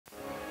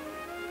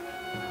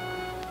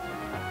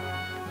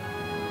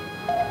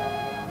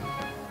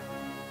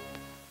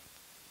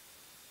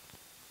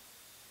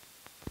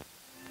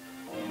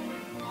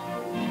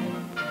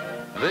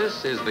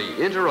This is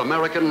the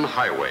Inter-American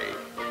Highway.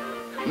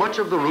 Much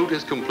of the route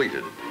is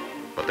completed,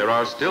 but there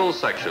are still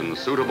sections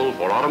suitable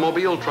for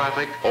automobile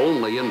traffic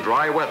only in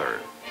dry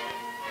weather.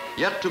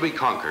 Yet to be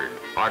conquered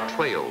are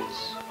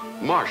trails,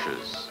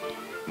 marshes,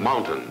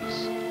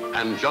 mountains,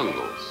 and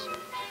jungles.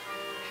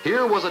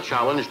 Here was a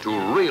challenge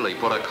to really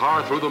put a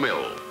car through the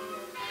mill.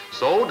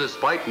 So,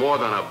 despite more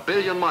than 1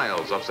 billion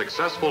miles of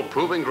successful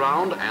proving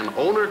ground and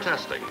owner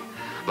testing,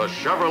 the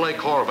Chevrolet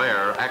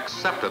Corvair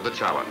accepted the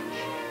challenge.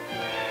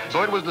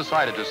 So it was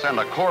decided to send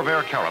a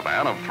Corvair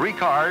caravan of 3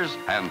 cars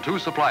and 2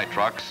 supply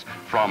trucks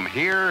from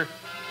here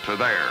to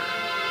there.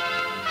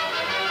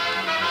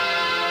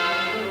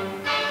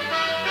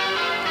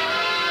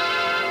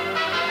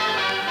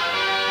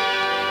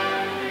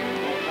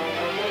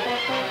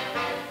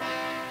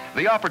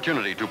 The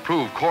opportunity to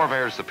prove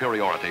Corvair's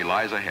superiority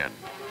lies ahead.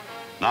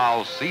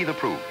 Now see the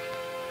proof.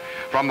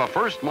 From the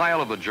first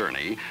mile of the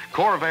journey,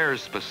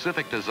 Corvair's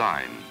specific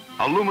design,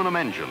 aluminum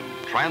engine,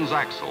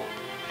 transaxle,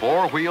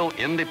 4-wheel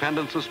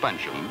independent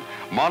suspension,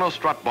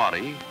 monostrut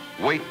body,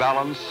 weight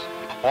balance,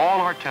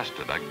 all are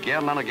tested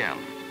again and again.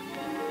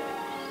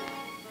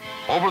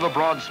 Over the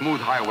broad, smooth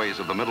highways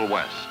of the Middle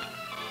West,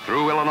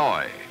 through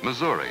Illinois,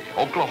 Missouri,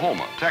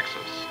 Oklahoma,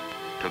 Texas,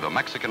 to the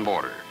Mexican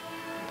border.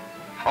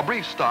 A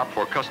brief stop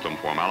for custom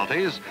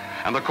formalities,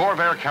 and the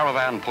Corvair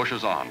caravan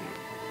pushes on.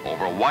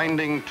 Over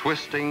winding,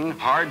 twisting,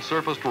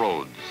 hard-surfaced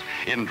roads,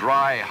 in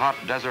dry, hot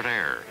desert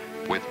air,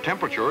 with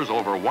temperatures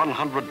over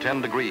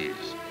 110 degrees.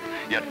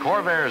 Yet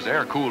Corvair's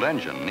air-cooled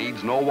engine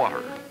needs no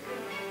water.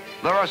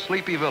 There are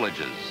sleepy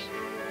villages.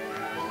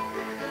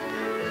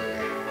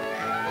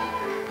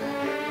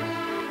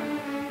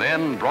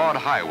 Then broad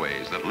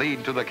highways that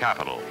lead to the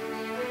capital,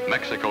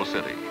 Mexico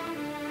City.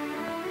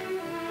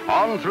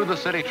 On through the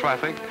city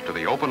traffic to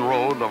the open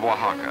road of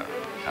Oaxaca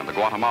and the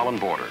Guatemalan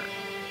border.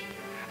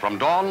 From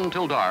dawn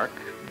till dark,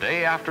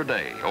 day after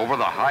day, over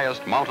the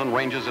highest mountain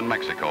ranges in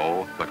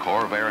Mexico, the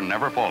Corvair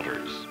never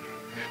falters.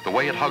 The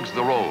way it hugs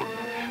the road,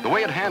 the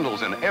way it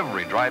handles in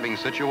every driving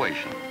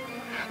situation,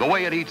 the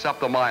way it eats up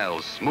the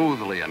miles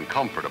smoothly and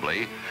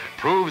comfortably,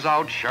 proves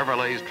out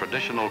Chevrolet's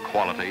traditional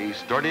quality,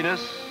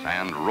 sturdiness,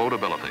 and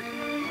roadability.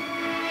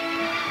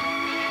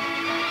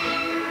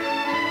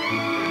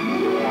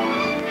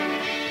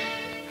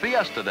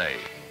 Fiesta Day.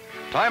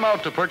 Time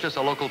out to purchase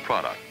a local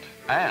product.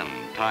 And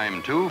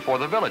time, too, for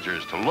the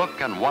villagers to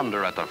look and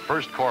wonder at the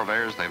first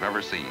Corvairs they've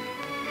ever seen.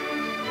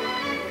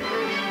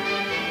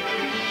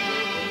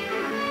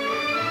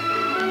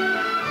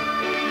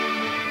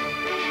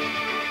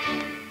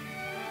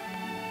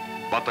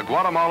 But the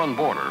Guatemalan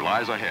border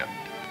lies ahead.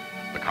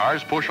 The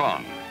cars push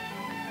on.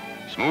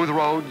 Smooth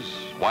roads,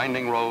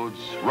 winding roads,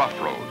 rough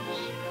roads.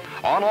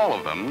 On all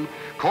of them,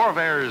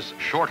 Corvair's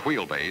short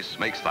wheelbase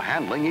makes the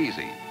handling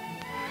easy.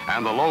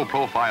 And the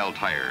low-profile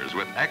tires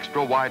with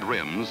extra-wide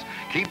rims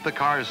keep the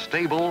cars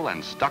stable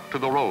and stuck to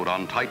the road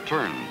on tight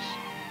turns.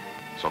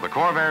 So the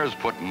Corvairs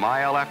put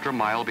mile after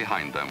mile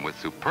behind them with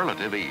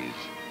superlative ease.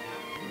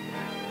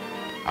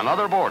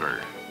 Another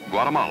border,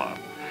 Guatemala,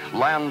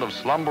 land of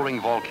slumbering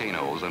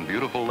volcanoes and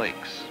beautiful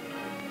lakes.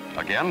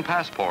 Again,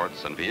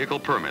 passports and vehicle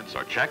permits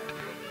are checked,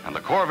 and the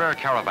Corvair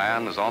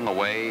caravan is on the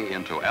way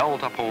into El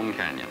Tapón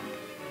Canyon.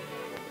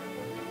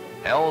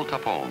 El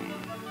Tapón,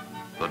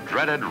 the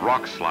dreaded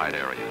rock slide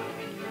area.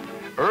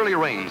 Early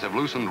rains have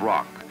loosened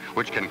rock,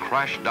 which can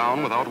crash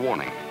down without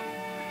warning.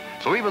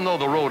 So even though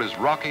the road is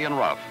rocky and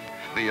rough,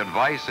 the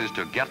advice is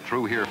to get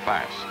through here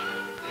fast.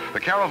 The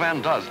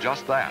caravan does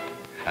just that,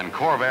 and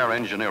Corvair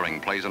engineering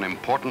plays an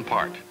important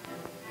part.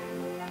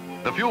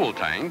 The fuel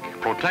tank,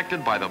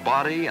 protected by the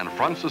body and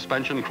front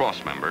suspension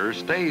crossmember,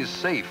 stays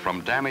safe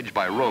from damage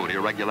by road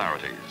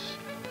irregularities.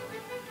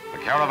 The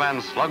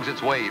caravan slugs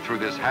its way through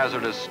this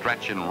hazardous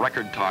stretch in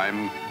record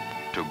time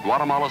to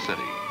Guatemala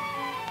City.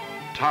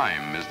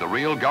 Time is the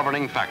real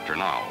governing factor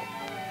now.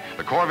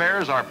 The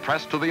Corvairs are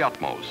pressed to the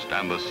utmost,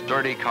 and the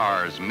sturdy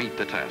cars meet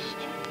the test.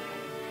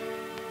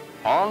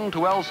 On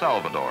to El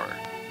Salvador,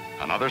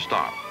 another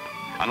stop,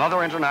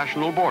 another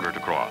international border to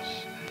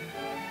cross.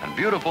 And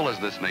beautiful as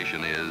this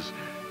nation is,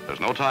 there's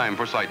no time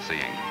for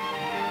sightseeing.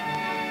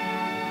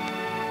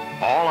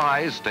 All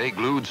eyes stay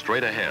glued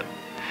straight ahead.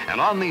 And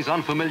on these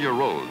unfamiliar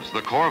roads,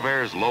 the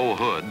Corvair's low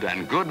hood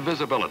and good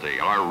visibility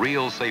are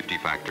real safety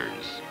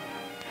factors.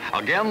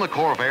 Again, the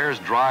Corvairs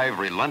drive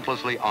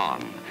relentlessly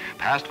on,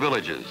 past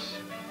villages,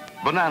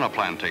 banana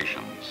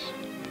plantations,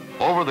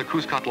 over the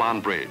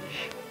Cuscatlan Bridge,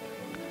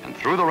 and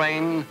through the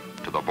rain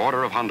to the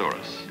border of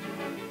Honduras.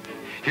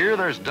 Here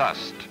there's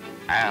dust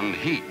and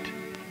heat,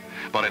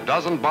 but it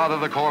doesn't bother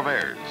the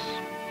Corvairs.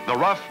 The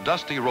rough,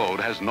 dusty road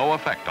has no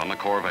effect on the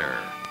Corvair.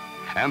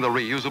 And the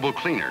reusable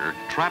cleaner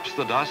traps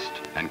the dust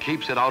and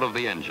keeps it out of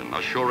the engine,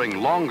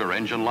 assuring longer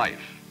engine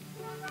life.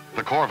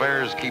 The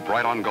Corvairs keep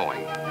right on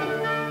going.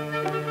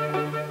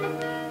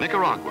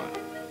 Nicaragua,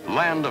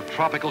 land of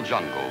tropical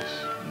jungles,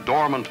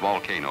 dormant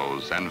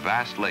volcanoes, and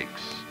vast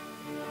lakes.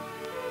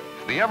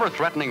 The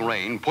ever-threatening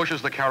rain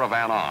pushes the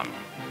caravan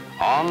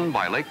on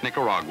by Lake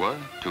Nicaragua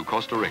to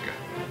Costa Rica.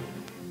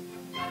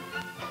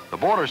 The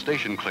border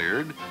station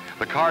cleared,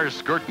 the cars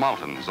skirt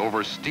mountains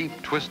over steep,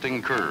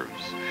 twisting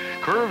curves.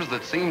 Curves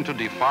that seem to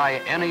defy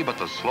any but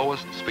the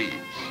slowest speeds.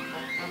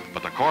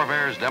 But the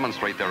Corvairs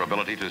demonstrate their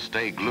ability to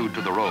stay glued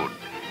to the road.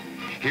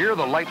 Here,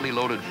 the lightly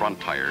loaded front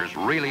tires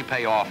really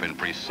pay off in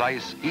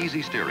precise,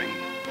 easy steering.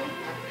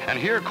 And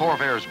here,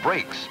 Corvair's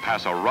brakes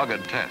pass a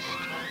rugged test.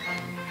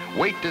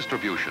 Weight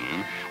distribution,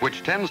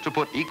 which tends to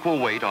put equal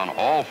weight on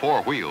all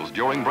four wheels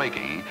during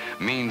braking,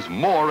 means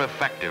more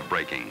effective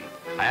braking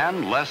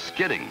and less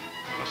skidding,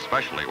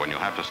 especially when you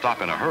have to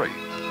stop in a hurry.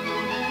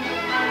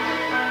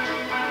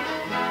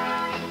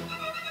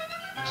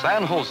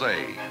 San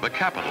Jose, the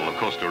capital of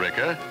Costa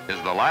Rica,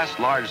 is the last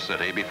large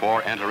city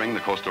before entering the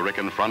Costa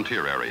Rican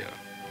frontier area.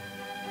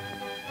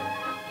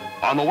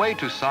 On the way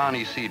to San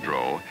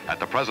Isidro, at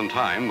the present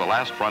time the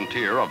last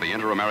frontier of the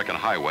Inter-American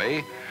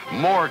Highway,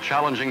 more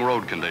challenging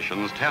road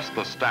conditions test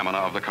the stamina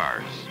of the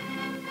cars.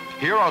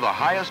 Here are the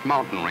highest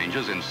mountain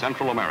ranges in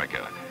Central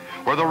America,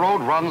 where the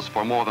road runs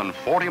for more than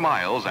 40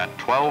 miles at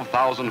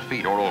 12,000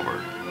 feet or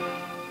over.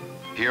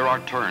 Here are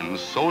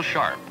turns so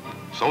sharp,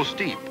 so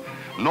steep,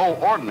 no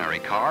ordinary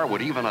car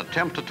would even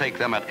attempt to take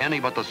them at any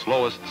but the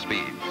slowest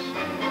speeds.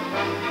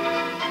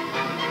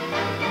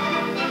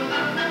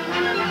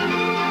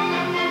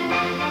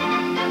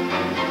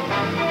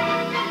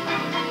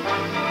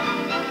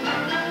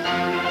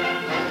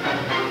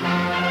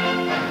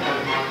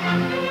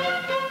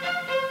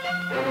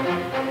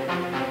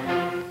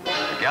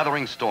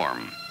 Gathering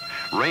storm,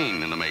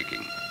 rain in the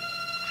making,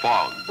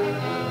 fog,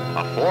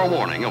 a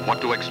forewarning of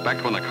what to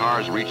expect when the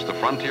cars reach the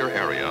frontier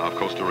area of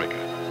Costa Rica.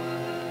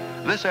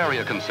 This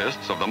area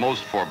consists of the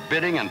most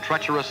forbidding and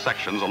treacherous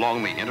sections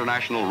along the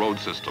international road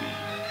system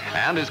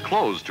and is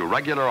closed to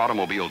regular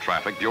automobile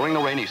traffic during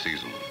the rainy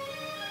season.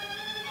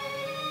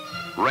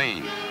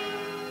 Rain.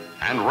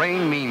 And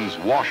rain means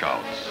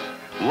washouts,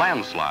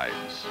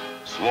 landslides,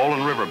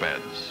 swollen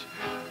riverbeds,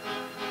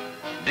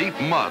 deep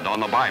mud on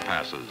the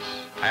bypasses,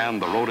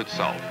 and the road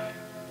itself.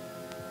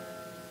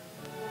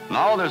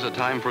 Now there's a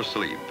time for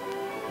sleep.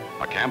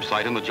 A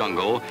campsite in the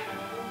jungle,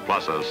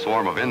 plus a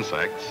swarm of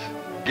insects,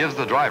 gives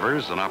the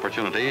drivers an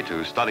opportunity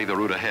to study the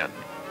route ahead.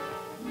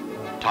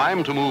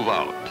 Time to move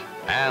out.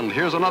 And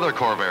here's another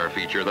Corvair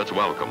feature that's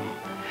welcome.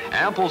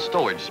 Ample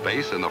stowage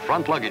space in the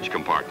front luggage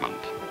compartment.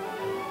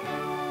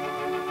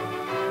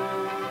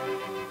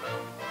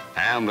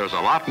 And there's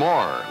a lot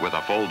more with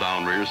a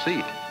fold-down rear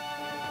seat.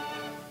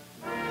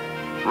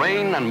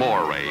 Rain and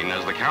more rain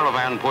as the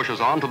caravan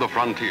pushes on to the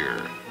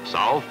frontier,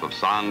 south of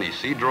San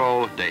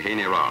Isidro de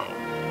General.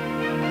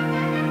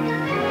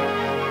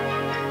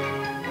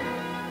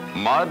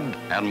 Mud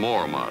and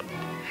more mud,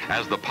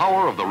 as the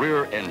power of the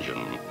rear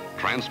engine,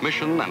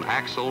 transmission and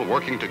axle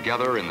working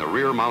together in the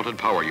rear-mounted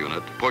power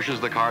unit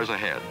pushes the cars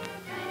ahead.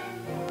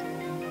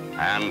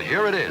 And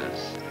here it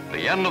is,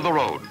 the end of the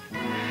road.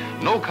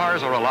 No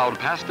cars are allowed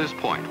past this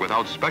point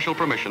without special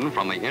permission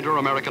from the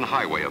Inter-American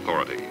Highway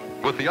Authority,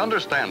 with the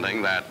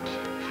understanding that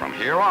from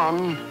here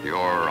on,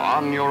 you're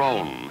on your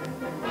own.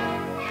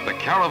 The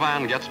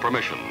caravan gets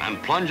permission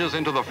and plunges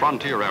into the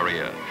frontier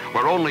area,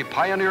 where only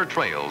pioneer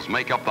trails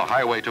make up the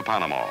highway to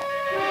Panama.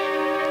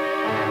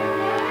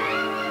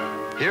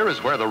 Here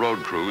is where the road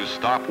crews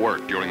stop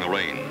work during the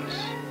rains.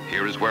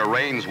 Here is where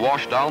rains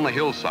wash down the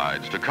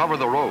hillsides to cover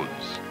the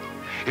roads.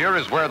 Here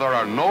is where there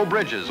are no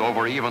bridges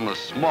over even the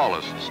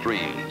smallest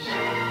streams.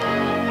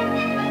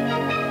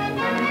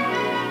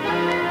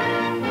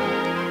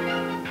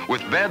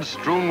 With beds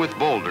strewn with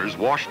boulders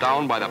washed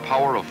down by the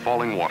power of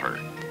falling water.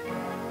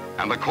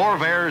 And the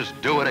Corvairs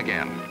do it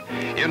again,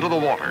 into the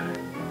water,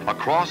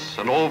 across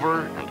and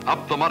over and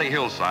up the muddy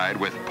hillside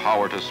with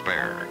power to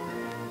spare.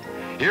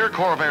 Here,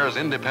 Corvair's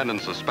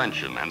independent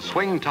suspension and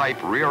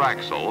swing-type rear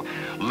axle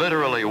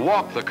literally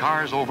walk the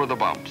cars over the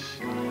bumps.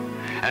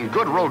 And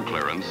good road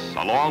clearance,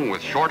 along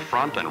with short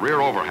front and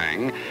rear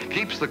overhang,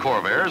 keeps the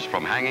Corvairs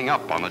from hanging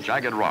up on the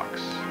jagged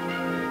rocks.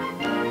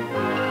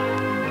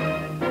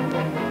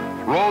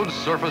 Roads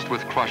surfaced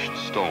with crushed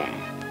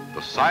stone,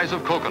 the size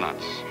of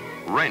coconuts,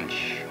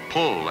 wrench,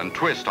 pull, and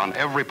twist on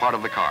every part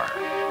of the car.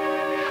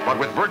 But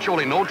with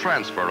virtually no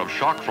transfer of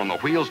shock from the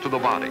wheels to the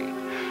body,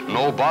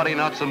 no body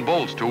nuts and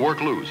bolts to work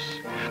loose,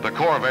 the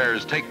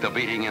Corvairs take the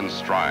beating in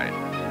stride.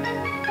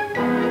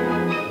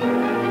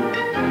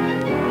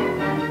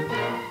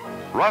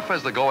 Rough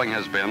as the going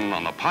has been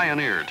on the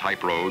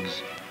pioneer-type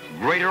roads,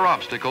 greater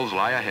obstacles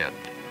lie ahead.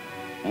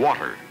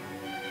 Water.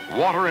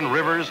 Water in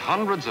rivers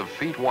hundreds of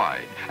feet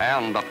wide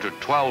and up to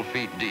 12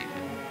 feet deep.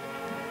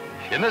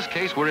 In this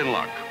case, we're in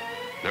luck.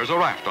 There's a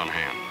raft on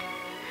hand.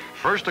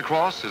 First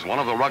across is one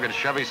of the rugged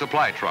Chevy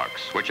supply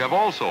trucks, which have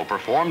also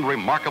performed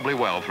remarkably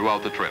well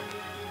throughout the trip.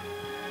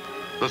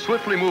 The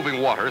swiftly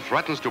moving water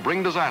threatens to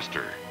bring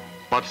disaster,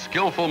 but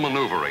skillful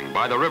maneuvering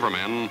by the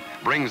rivermen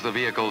brings the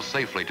vehicles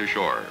safely to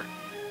shore.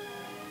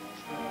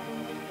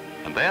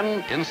 And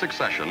then, in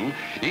succession,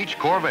 each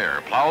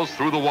Corvair plows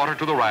through the water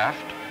to the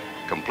raft,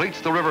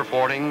 completes the river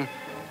fording,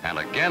 and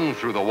again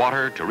through the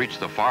water to reach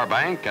the far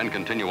bank and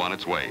continue on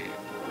its way.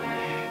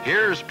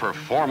 Here's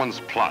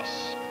Performance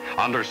Plus,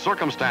 under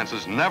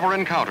circumstances never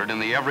encountered in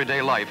the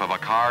everyday life of a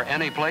car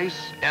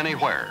anyplace,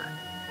 anywhere.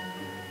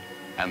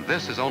 And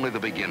this is only the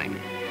beginning.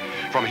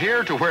 From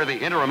here to where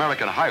the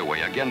Inter-American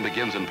Highway again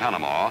begins in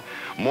Panama,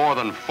 more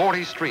than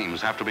 40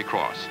 streams have to be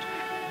crossed.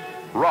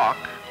 Rock,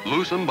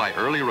 loosened by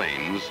early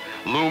rains,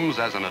 looms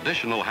as an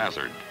additional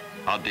hazard,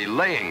 a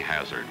delaying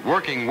hazard,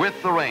 working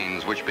with the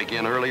rains which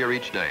begin earlier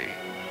each day.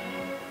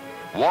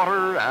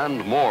 Water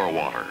and more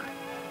water,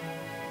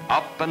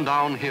 up and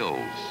down hills,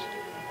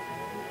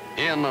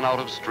 in and out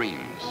of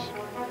streams.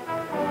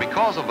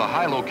 Because of the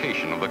high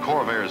location of the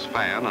Corvair's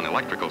fan and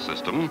electrical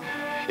system,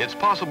 it's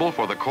possible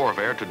for the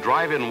Corvair to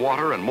drive in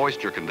water and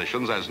moisture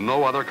conditions as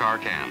no other car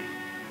can.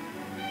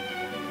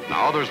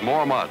 Now there's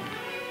more mud,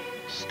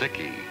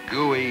 sticky,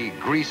 gooey,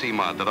 greasy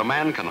mud that a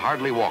man can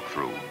hardly walk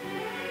through.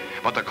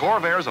 But the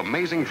Corvair's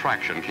amazing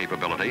traction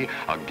capability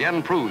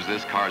again proves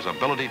this car's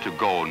ability to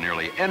go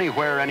nearly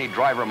anywhere any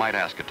driver might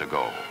ask it to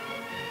go.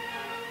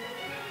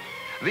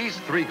 These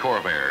three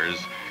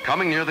Corvairs,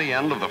 coming near the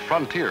end of the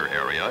frontier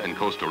area in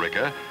Costa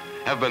Rica,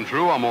 have been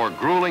through a more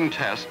grueling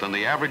test than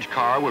the average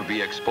car would be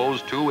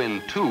exposed to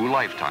in 2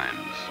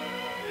 lifetimes.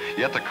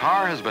 Yet the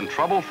car has been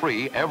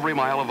trouble-free every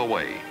mile of the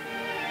way.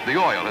 The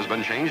oil has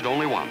been changed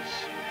only once.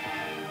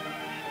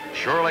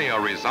 Surely a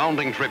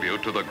resounding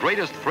tribute to the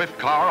greatest thrift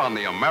car on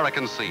the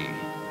American scene,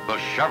 the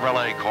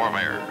Chevrolet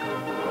Corvair.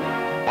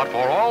 But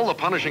for all the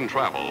punishing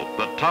travel,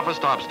 the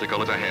toughest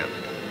obstacle is ahead,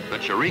 the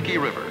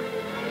Chiriqui River.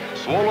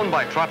 Swollen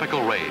by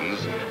tropical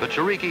rains, the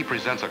Chiriqui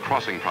presents a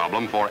crossing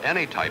problem for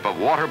any type of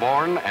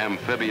waterborne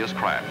amphibious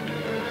craft.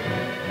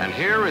 And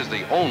here is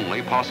the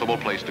only possible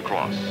place to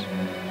cross.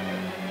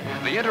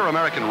 The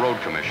Inter-American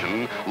Road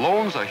Commission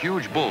loans a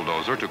huge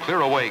bulldozer to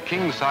clear away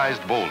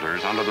king-sized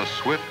boulders under the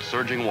swift,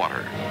 surging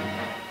water.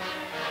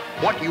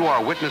 What you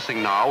are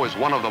witnessing now is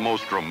one of the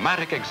most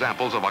dramatic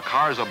examples of a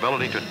car's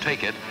ability to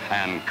take it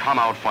and come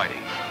out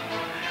fighting.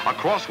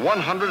 Across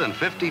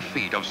 150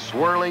 feet of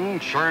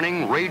swirling,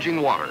 churning,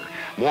 raging water,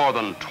 more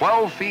than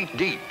 12 feet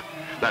deep,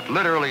 that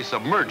literally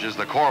submerges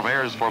the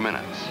Corvairs for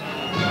minutes.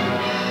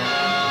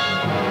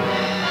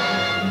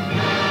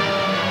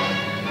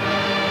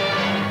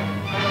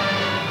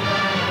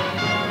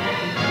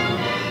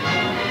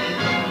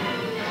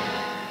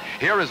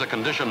 Here is a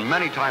condition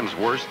many times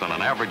worse than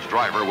an average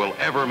driver will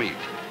ever meet.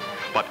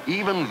 But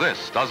even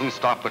this doesn't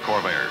stop the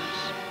Corvairs.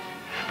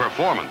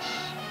 Performance,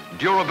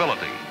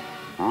 durability,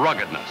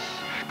 ruggedness,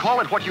 call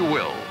it what you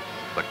will,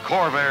 the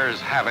Corvairs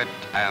have it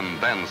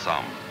and then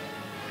some.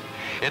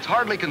 It's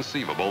hardly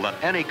conceivable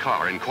that any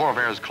car in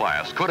Corvair's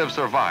class could have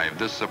survived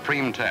this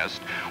supreme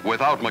test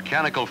without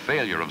mechanical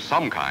failure of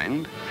some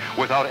kind,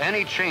 without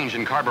any change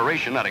in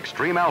carburation at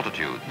extreme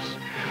altitudes,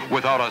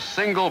 without a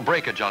single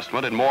brake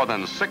adjustment in more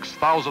than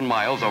 6,000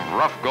 miles of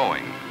rough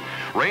going,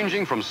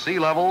 ranging from sea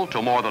level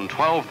to more than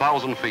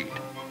 12,000 feet,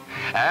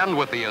 and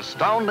with the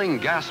astounding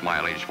gas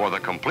mileage for the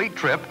complete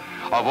trip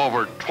of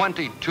over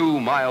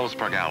 22 miles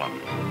per gallon.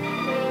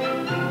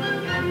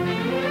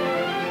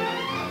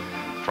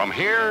 From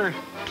here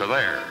to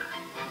there,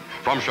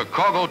 from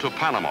Chicago to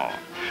Panama,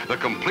 the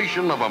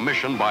completion of a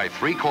mission by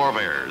 3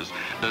 Corvairs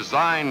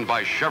designed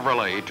by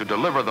Chevrolet to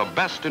deliver the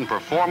best in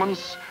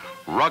performance,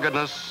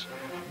 ruggedness,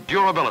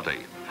 durability,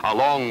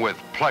 along with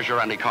pleasure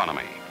and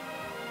economy.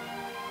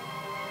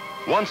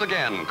 Once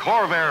again,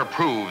 Corvair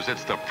proves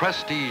it's the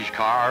prestige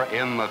car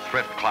in the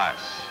thrift class.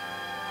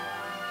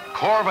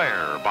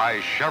 Corvair by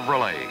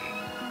Chevrolet.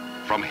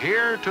 From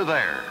here to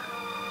there.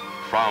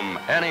 From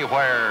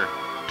anywhere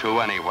to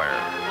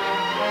anywhere.